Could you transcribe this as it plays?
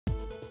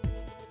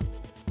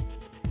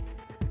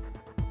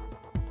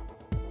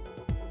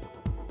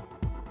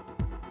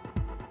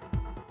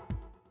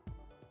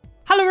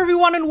Hello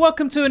everyone and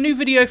welcome to a new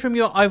video from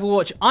your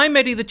Overwatch. I'm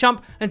Eddie the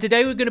Chump and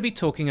today we're going to be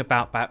talking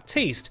about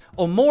Baptiste,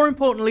 or more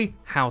importantly,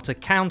 how to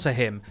counter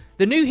him.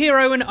 The new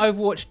hero in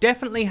Overwatch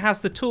definitely has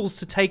the tools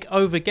to take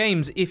over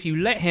games if you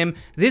let him.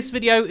 This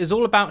video is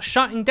all about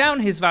shutting down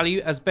his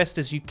value as best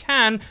as you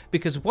can,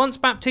 because once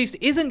Baptiste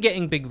isn't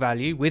getting big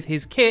value with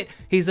his kit,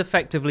 he's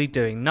effectively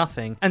doing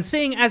nothing. And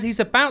seeing as he's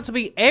about to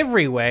be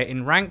everywhere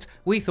in ranked,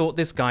 we thought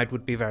this guide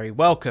would be very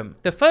welcome.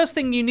 The first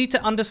thing you need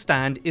to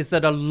understand is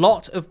that a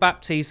lot of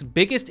Baptiste's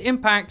biggest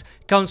impact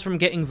comes from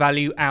getting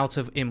value out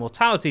of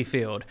Immortality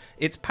Field.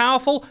 It's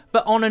powerful,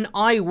 but on an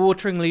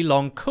eye-wateringly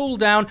long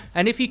cooldown,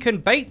 and if you can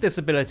bait this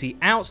ability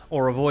out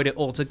or avoid it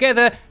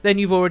altogether, then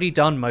you've already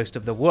done most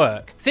of the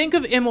work. Think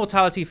of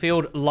Immortality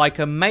Field like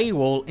a Mei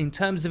wall in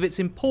terms of its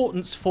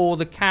importance for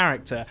the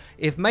character.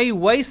 If Mei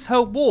wastes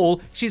her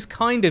wall, she's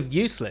kind of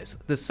useless.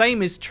 The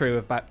same is true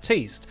of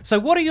Baptiste. So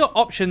what are your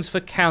options for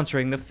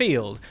countering the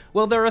field?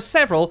 Well, there are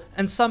several,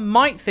 and some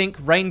might think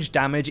range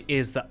damage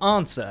is the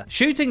answer.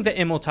 Shooting the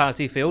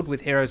Immortality Field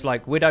with heroes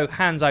like Widow,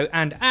 Hanzo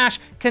and Ashe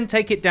can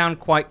take it down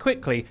quite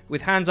quickly,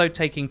 with Hanzo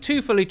taking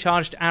 2 fully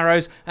charged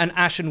arrows and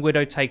Ashe and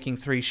Widow taking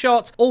 3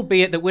 shots,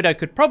 albeit that Widow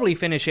could probably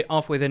finish it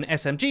off with an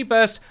SMG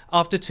burst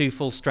after 2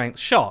 full strength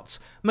shots.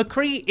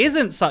 McCree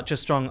isn't such a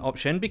strong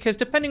option because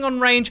depending on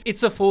range,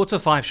 it's a 4 to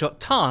 5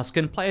 shot task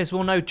and players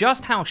will know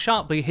just how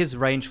sharply his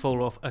range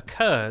fall off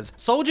occurs.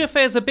 Soldier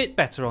fares a bit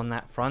better on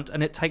that front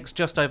and it takes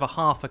just over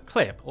half a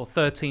clip or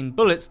 13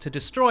 bullets to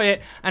destroy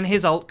it, and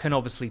his ult can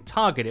obviously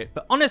target it,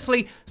 but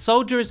honestly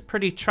Soldier is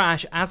pretty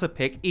trash as a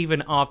pick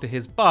even after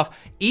his buff,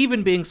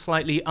 even being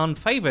slightly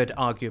unfavoured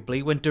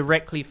arguably when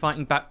directly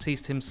fighting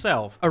Baptiste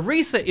himself.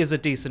 Orisa is a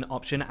decent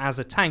option as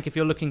a tank if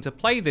you're looking to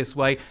play this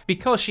way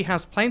because she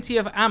has plenty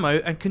of ammo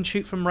and can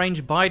shoot from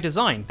range by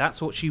design.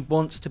 That's what she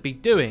wants to be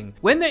doing.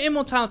 When the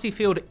Immortality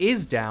Field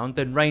is down,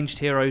 then ranged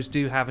heroes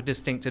do have a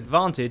distinct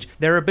advantage.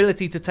 Their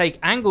ability to take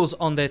angles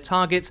on their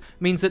targets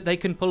means that they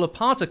can pull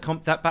apart a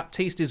comp that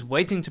Baptiste is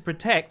waiting to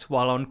protect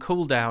while on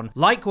cooldown,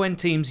 like when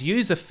teams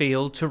use a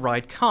field to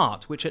ride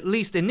cart, which at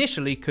least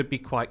initially could be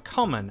quite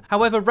common.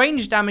 However,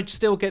 range damage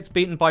still gets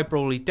beaten by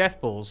brawly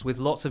deathballs, with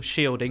lots of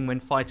shielding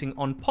when fighting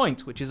on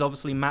point, which is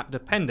obviously map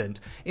dependent.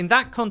 In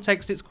that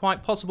context, it's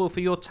quite possible for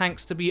your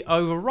tanks to be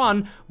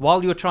overrun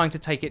while you're trying to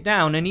take it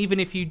down, and even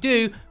if you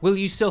do, will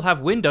you still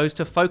have windows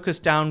to focus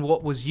down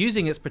what was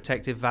using its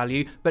protective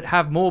value but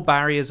have more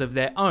barriers of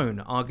their own?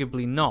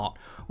 Arguably not.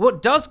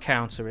 What does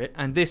counter it,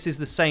 and this is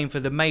the same for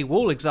the Mei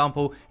wall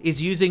example,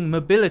 is using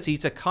mobility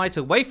to kite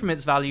away from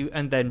its value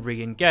and then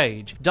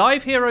re-engage.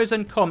 Dive heroes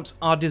and comps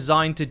are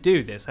designed to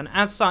do this, and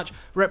as such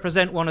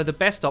represent one of the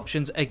best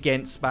options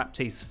against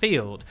Baptiste's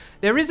field.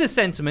 There is a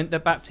sentiment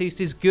that Baptiste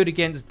is good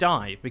against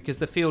dive because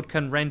the field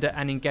can render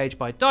and engage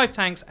by dive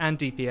tanks and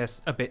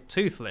DPS a bit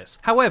toothless.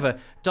 However,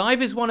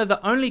 dive is one of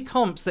the only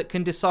comps that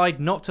can decide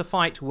not to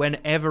fight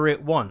whenever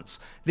it wants.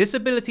 This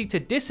ability to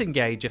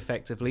disengage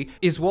effectively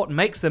is what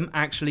makes them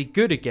actually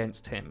good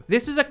against him.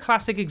 This is a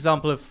classic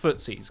example of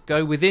footsies.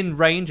 Go within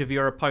range of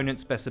your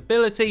opponent's best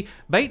ability,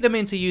 bait them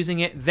into using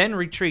it, then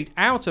retreat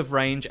out of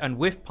range and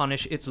whiff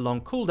punish its long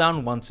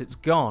cooldown once it's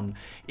gone.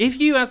 If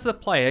you as the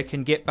player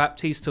can get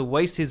Baptiste to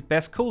waste his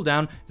best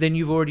cooldown, then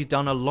you've already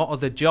done a lot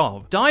of the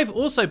job. Dive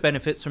also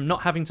benefits from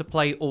not having to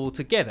play all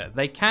together.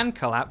 They can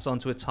collapse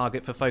onto a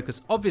target for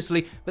focus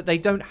obviously, but they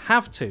don't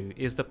have to,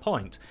 is the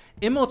point.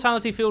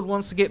 Immortality Field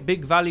wants to get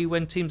big value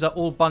when teams are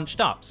all bunched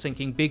up,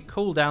 sinking big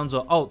cooldowns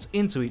or ults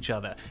into each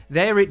other.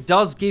 There it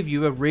does give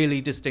you a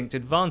really distinct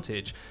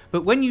advantage.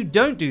 But when you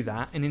don't do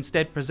that and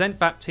instead present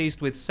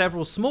Baptiste with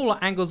several smaller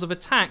angles of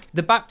attack,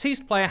 the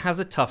Baptiste player has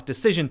a tough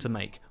decision to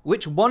make.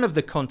 Which one of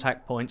the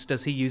contact points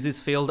does he use his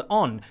field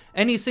on?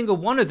 Any single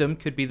one of them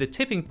could be the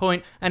tipping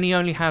point and he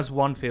only has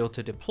one field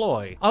to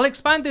deploy. I'll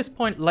expand this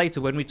point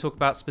later when we talk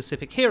about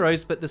specific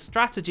heroes, but the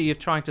strategy of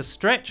trying to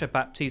stretch a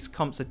Baptiste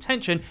comp's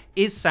attention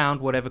is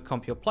sound whatever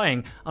comp you're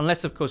playing,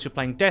 unless of course you're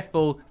playing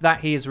Deathball, that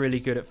he is really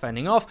good at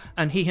fending off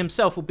and he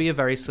himself will be a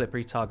very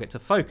slippery target to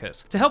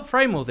focus. To help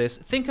frame all this,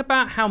 think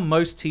about how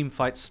most team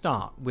fights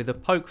start, with a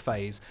poke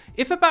phase.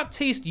 If a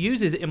Baptiste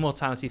uses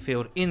Immortality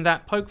Field in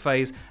that poke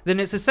phase, then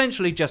it's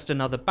essentially just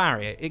another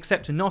barrier,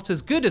 except not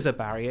as good as a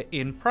barrier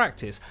in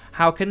practice.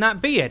 How can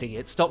that be, Eddie?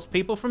 It stops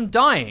people from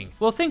dying.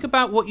 Well, think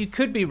about what you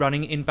could be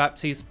running in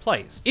Baptiste's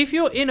place. If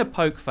you're in a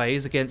poke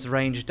phase against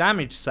range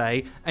damage,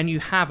 say, and you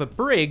have a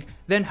Brig,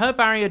 then her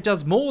barrier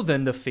does more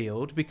than the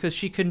field because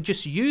she can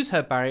just use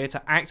her barrier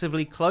to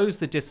actively close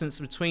the distance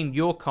between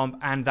your comp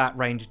and that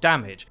range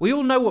damage. We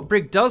all know what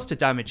Brig does to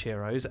damage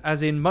heroes,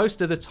 as in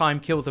most of the time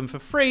kill them for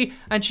free,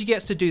 and she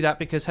gets to do that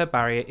because her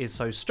barrier is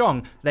so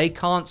strong. They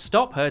can't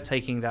stop her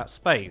taking that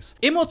space.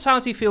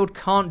 Immortality Field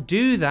can't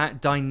do that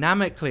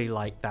dynamically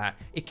like that.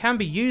 It can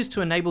be used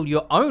to enable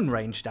your own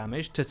range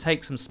damage to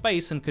take some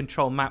space and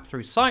control map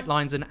through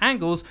sightlines and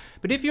angles,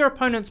 but if your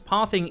opponent's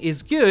pathing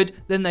is good,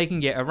 then they can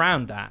get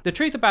around that. The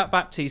truth about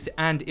Baptiste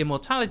and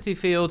Immortality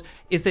Field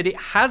is that it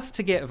has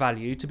to get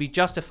value to be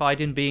justified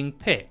in being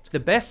picked. The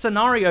best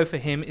scenario for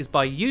him is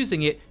by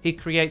using it, he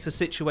creates a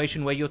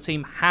situation where your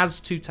team has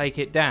to take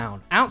it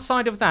down.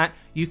 Outside of that,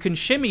 you can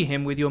shimmy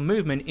him with your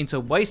movement into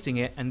wasting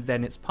it, and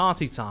then it's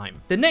party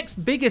time. The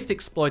next biggest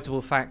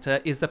exploitable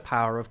factor is the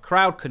power of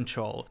crowd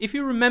control. If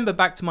you remember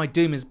back to my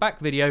Doom is Back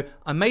video,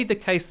 I made the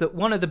case that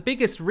one of the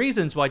biggest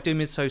reasons why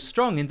Doom is so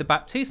strong in the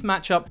Baptiste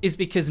matchup is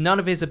because none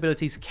of his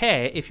abilities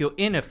care if you're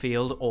in a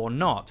field or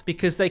not,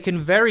 because they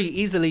can very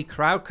easily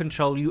crowd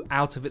control you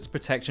out of its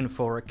protection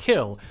for a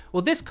kill.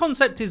 Well, this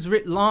concept is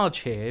writ large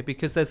here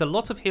because there's a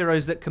lot of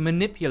heroes that can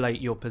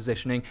manipulate your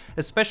positioning,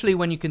 especially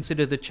when you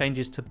consider the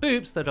changes to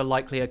boops that are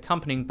likely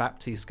accompanying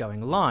Baptiste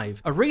going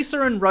live.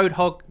 Orisa and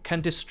Roadhog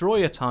can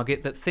destroy a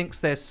target that thinks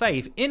they're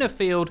safe in a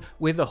field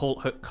with a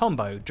halt hook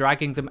combo,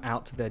 dragging them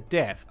out to their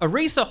death.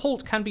 Orisa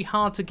halt can be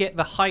hard to get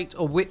the height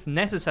or width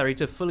necessary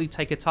to fully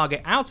take a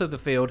target out of the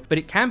field, but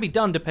it can be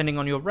done depending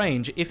on your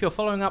range. If you're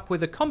following up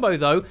with a combo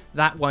though,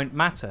 that won't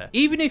matter.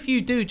 Even if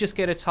you do just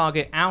get a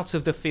target out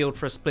of the field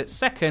for a split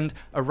second,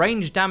 a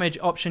range damage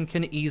option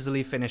can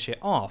easily finish it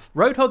off.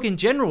 Roadhog in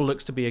general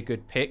looks to be a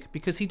good pick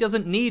because he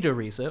doesn't need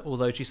Orisa,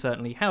 although she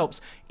certainly helps.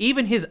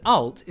 Even his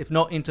ult, if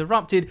not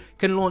interrupted,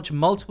 can launch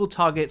multiple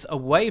targets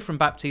away from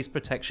Baptiste's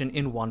protection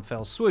in one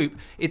fell swoop.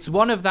 It's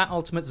one of that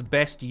ultimate's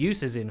best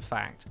uses, in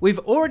fact. We've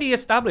already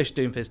established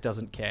Doomfist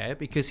doesn't care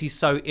because he's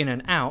so in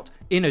and out.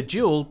 In a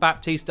duel,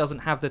 Baptiste doesn't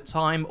have the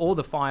time or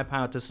the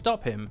firepower to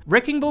stop him.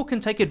 Wrecking Ball can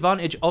take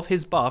advantage of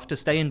his buff to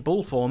stay in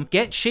ball form,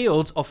 get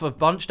shields off of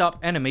bunched up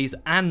enemies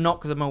and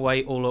knock them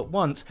away all at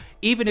once,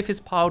 even if his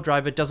pile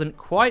driver doesn't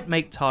quite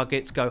make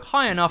targets go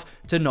high enough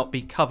to not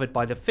be covered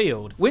by the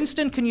field.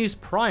 Winston can use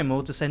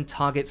Primal to send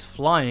targets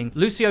flying.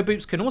 Lucio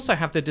boops can also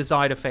have the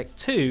desired effect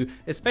too,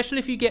 especially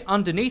if you get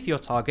underneath your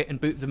target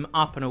and boot them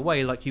up and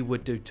away like you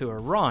would do to a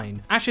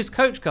Rhine. Ash's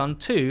Coach Gun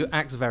too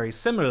acts very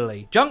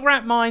similarly.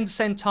 Junkrat Mines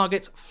send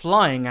targets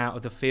flying out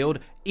of the field,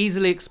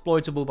 easily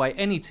exploitable by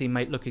any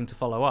teammate looking to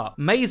follow up.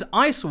 May's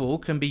Ice Wall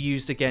can be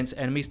used against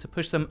enemies to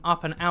push them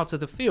up and out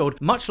of the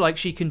field, much like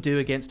she can do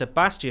against a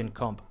Bastion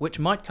comp, which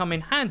might come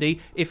in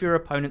handy if your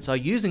opponents are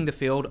using the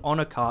field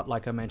on a cart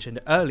like I mentioned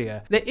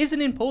earlier. There is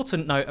an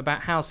important note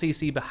about how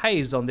CC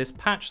behaves on this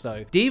patch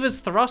though. Diva's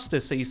Thruster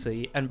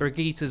CC and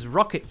Brigitta's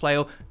Rocket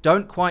Flail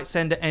don't quite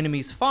send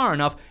enemies far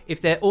enough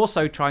if they're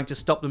also trying to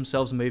stop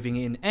themselves moving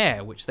in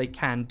air, which they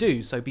can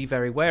do, so be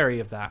very wary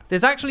of that.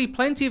 There's actually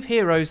plenty of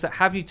heroes that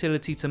have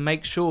utility to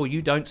make sure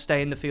you don't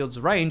stay in the field's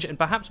range, and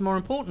perhaps more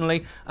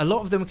importantly, a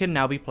lot of them can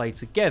now be played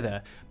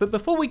together. But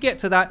before we get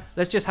to that,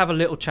 let's just have a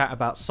little chat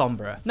about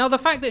Sombra. Now, the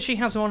fact that she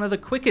has one of the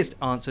quickest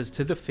answers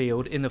to the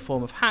field in the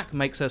form of hack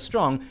makes her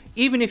strong,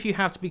 even if you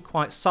have to be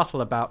quite subtle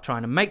about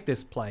trying to make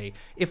this play.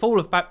 If all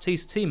of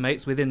Baptiste's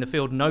teammates within the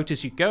field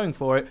notice you going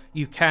for it,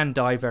 you can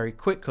die very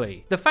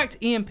quickly. The fact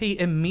EMP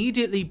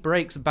immediately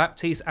breaks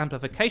Baptiste's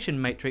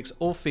amplification matrix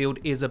or field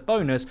is a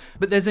bonus,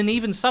 but there's an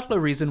even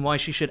subtler reason why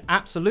she should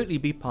absolutely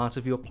be part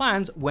of your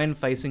plans when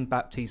facing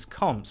Baptiste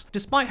comps.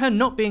 Despite her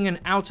not being an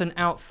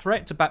out-and-out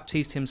threat to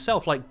Baptiste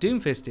himself like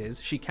Doomfist is,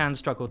 she can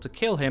struggle to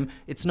kill him.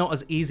 It's not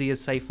as easy as,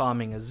 say,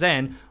 farming a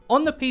Zen.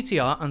 On the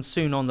PTR and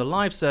soon on the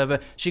live server,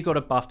 she got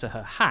a buff to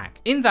her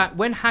hack. In that,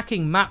 when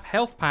hacking map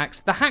health packs,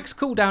 the hack's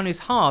cooldown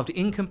is halved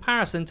in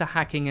comparison to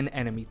hacking an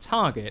enemy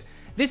target.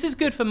 This is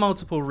good for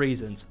multiple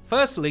reasons.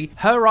 Firstly,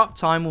 her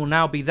uptime will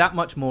now be that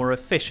much more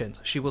efficient.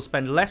 She will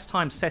spend less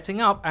time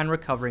setting up and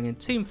recovering in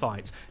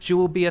teamfights. She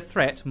will be a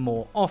threat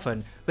more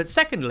often. But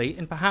secondly,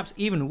 and perhaps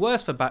even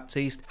worse for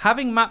Baptiste,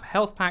 having map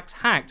health packs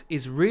hacked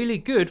is really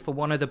good for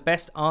one of the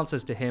best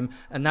answers to him,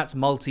 and that's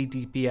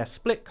multi-DPS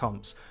split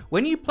comps.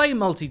 When you play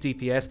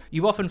multi-DPS,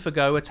 you often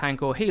forgo a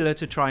tank or healer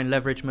to try and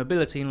leverage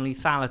mobility and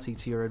lethality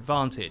to your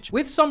advantage.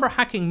 With Sombra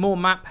hacking more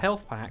map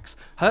health packs,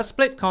 her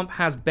split comp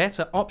has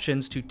better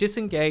options to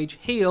disengage,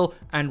 heal,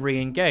 and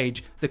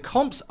re-engage. The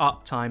comp's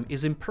uptime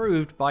is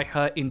improved by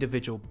her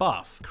individual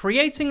buff.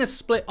 Creating a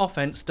split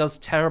offense does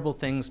terrible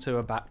things to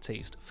a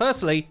Baptiste.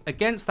 Firstly,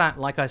 against that,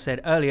 like I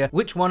said earlier,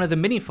 which one of the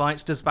mini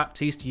fights does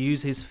Baptiste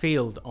use his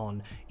field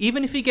on?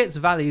 Even if he gets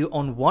value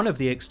on one of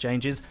the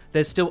exchanges,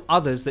 there's still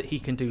others that he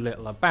can do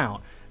little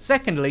about.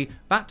 Secondly,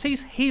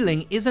 Baptiste's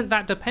healing isn't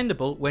that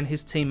dependable when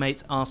his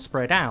teammates are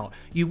spread out.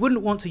 You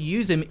wouldn't want to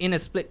use him in a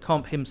split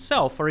comp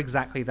himself for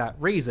exactly that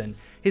reason.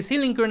 His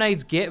healing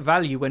grenades get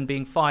value when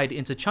being fired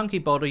into chunky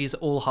bodies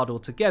all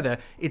huddled together.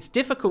 It's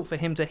difficult for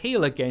him to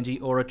heal a Genji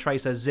or a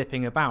Tracer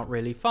zipping about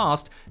really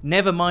fast,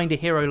 never mind a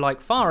hero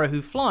like Pharah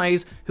who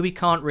flies, who he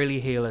can't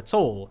really heal at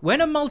all.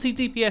 When a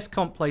multi-DPS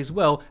comp plays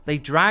well, they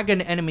drag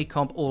an enemy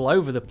comp all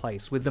over the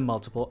place with the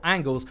multiple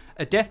angles.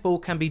 A death ball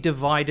can be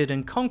divided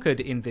and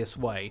conquered in this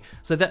way,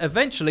 so that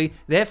eventually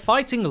they're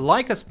fighting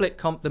like a split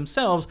comp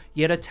themselves,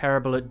 yet are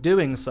terrible at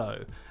doing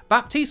so.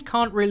 Baptiste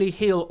can't really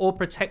heal or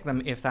protect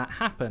them if that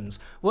happens.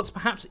 What's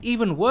perhaps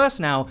even worse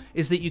now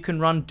is that you can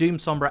run Doom,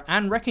 Sombra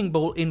and Wrecking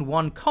Ball in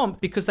one comp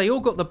because they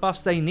all got the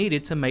buffs they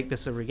needed to make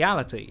this a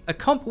reality. A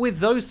comp with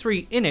those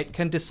three in it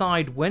can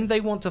decide when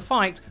they want to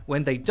fight,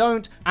 when they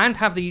don't, and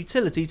have the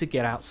utility to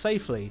get out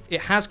safely.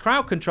 It has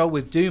crowd control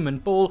with Doom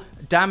and Ball,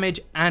 damage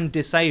and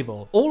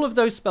disable. All of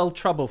those spell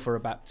trouble for a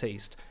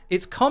Baptiste.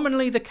 It's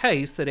commonly the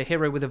case that a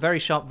hero with a very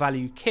sharp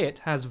value kit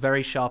has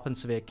very sharp and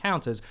severe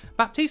counters.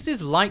 Baptiste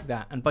is like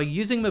that, and by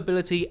using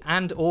mobility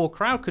and or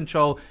crowd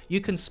control,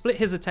 you can split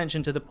his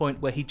attention to the point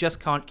where he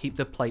just can't keep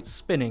the plate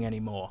spinning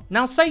anymore.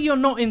 Now say you're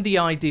not in the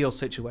ideal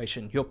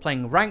situation, you're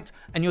playing ranked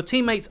and your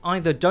teammates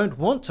either don't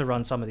want to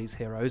run some of these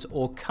heroes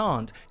or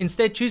can't,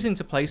 instead choosing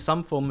to play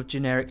some form of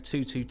generic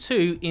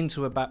 2-2-2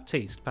 into a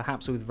Baptiste,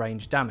 perhaps with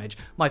range damage.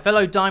 My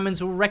fellow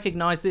Diamonds will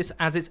recognise this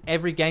as it's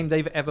every game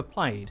they've ever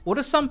played. What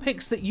are some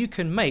picks that you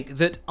can make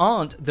that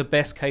aren't the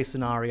best case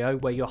scenario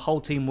where your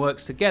whole team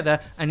works together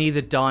and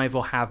either dive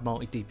or have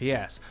multi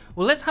DPS?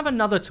 Well, let's have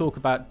another talk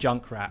about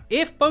Junkrat.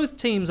 If both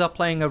teams are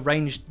playing a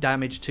ranged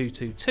damage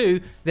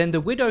 2-2-2, then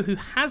the Widow who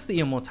has the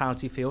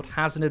immortality field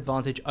has an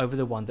advantage over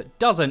the one that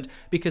doesn't,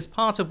 because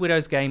part of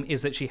Widow's game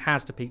is that she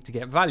has to peek to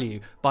get value.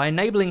 By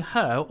enabling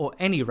her, or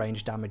any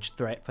ranged damage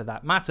threat for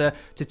that matter,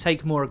 to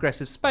take more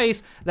aggressive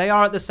space, they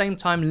are at the same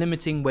time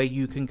limiting where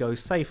you can go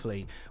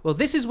safely. Well,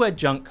 this is where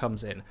Junk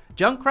comes in.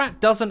 Junkrat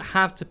doesn't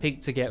have to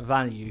peek to get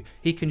value.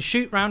 He can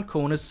shoot round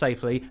corners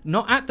safely,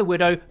 not at the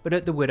Widow, but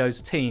at the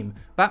Widow's team.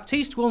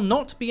 Baptiste will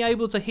not be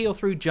able to heal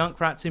through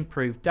Junkrat's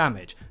improved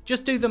damage.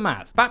 Just do the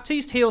math.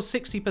 Baptiste heals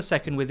 60 per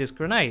second with his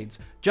grenades.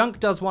 Junk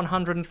does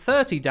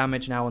 130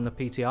 damage now on the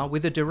PTR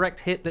with a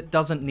direct hit that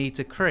doesn't need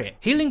to crit.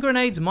 Healing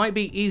grenades might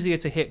be easier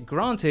to hit,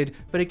 granted,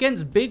 but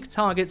against big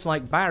targets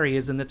like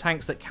barriers and the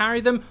tanks that carry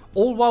them,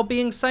 all while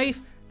being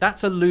safe,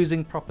 that's a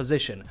losing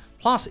proposition.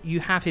 Plus, you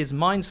have his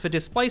mines for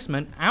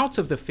displacement out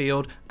of the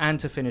field and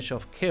to finish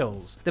off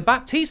kills. The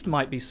Baptiste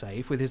might be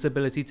safe with his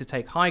ability to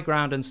take high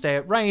ground and stay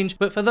at range,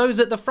 but for those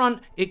at the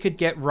front, it could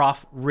get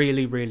rough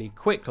really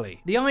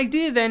quickly. The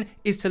idea then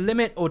is to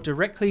limit or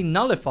directly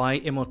nullify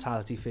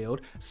immortality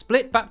field,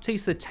 split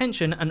Baptiste's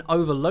attention and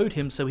overload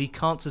him so he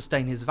can't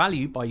sustain his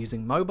value by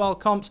using mobile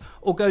comps,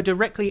 or go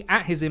directly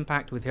at his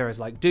impact with heroes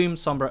like Doom,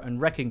 Sombra and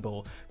Wrecking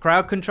Ball.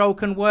 Crowd control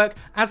can work,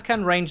 as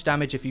can range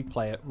damage if you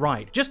play it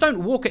right. Just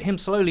don't walk at him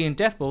slowly in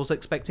death balls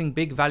expecting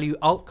big value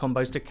ult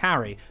combos to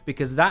carry,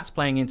 because that's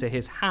playing into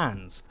his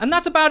hands. And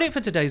that's about it for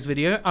today's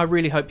video. I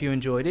really hope you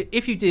enjoyed it.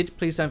 If you did,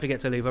 please don't forget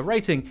to leave a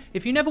rating.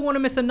 If you never want to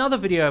miss another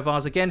video of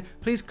ours again,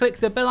 please click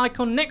the bell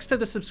icon next to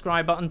the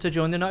subscribe button to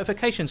join the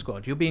notification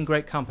squad. You'll be in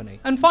great company.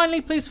 And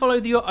finally, please follow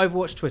the Your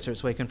Overwatch Twitter.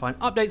 It's where you can find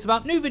updates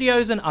about new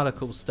videos and other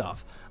cool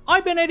stuff.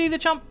 I've been Eddie the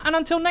Chump, and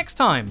until next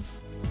time,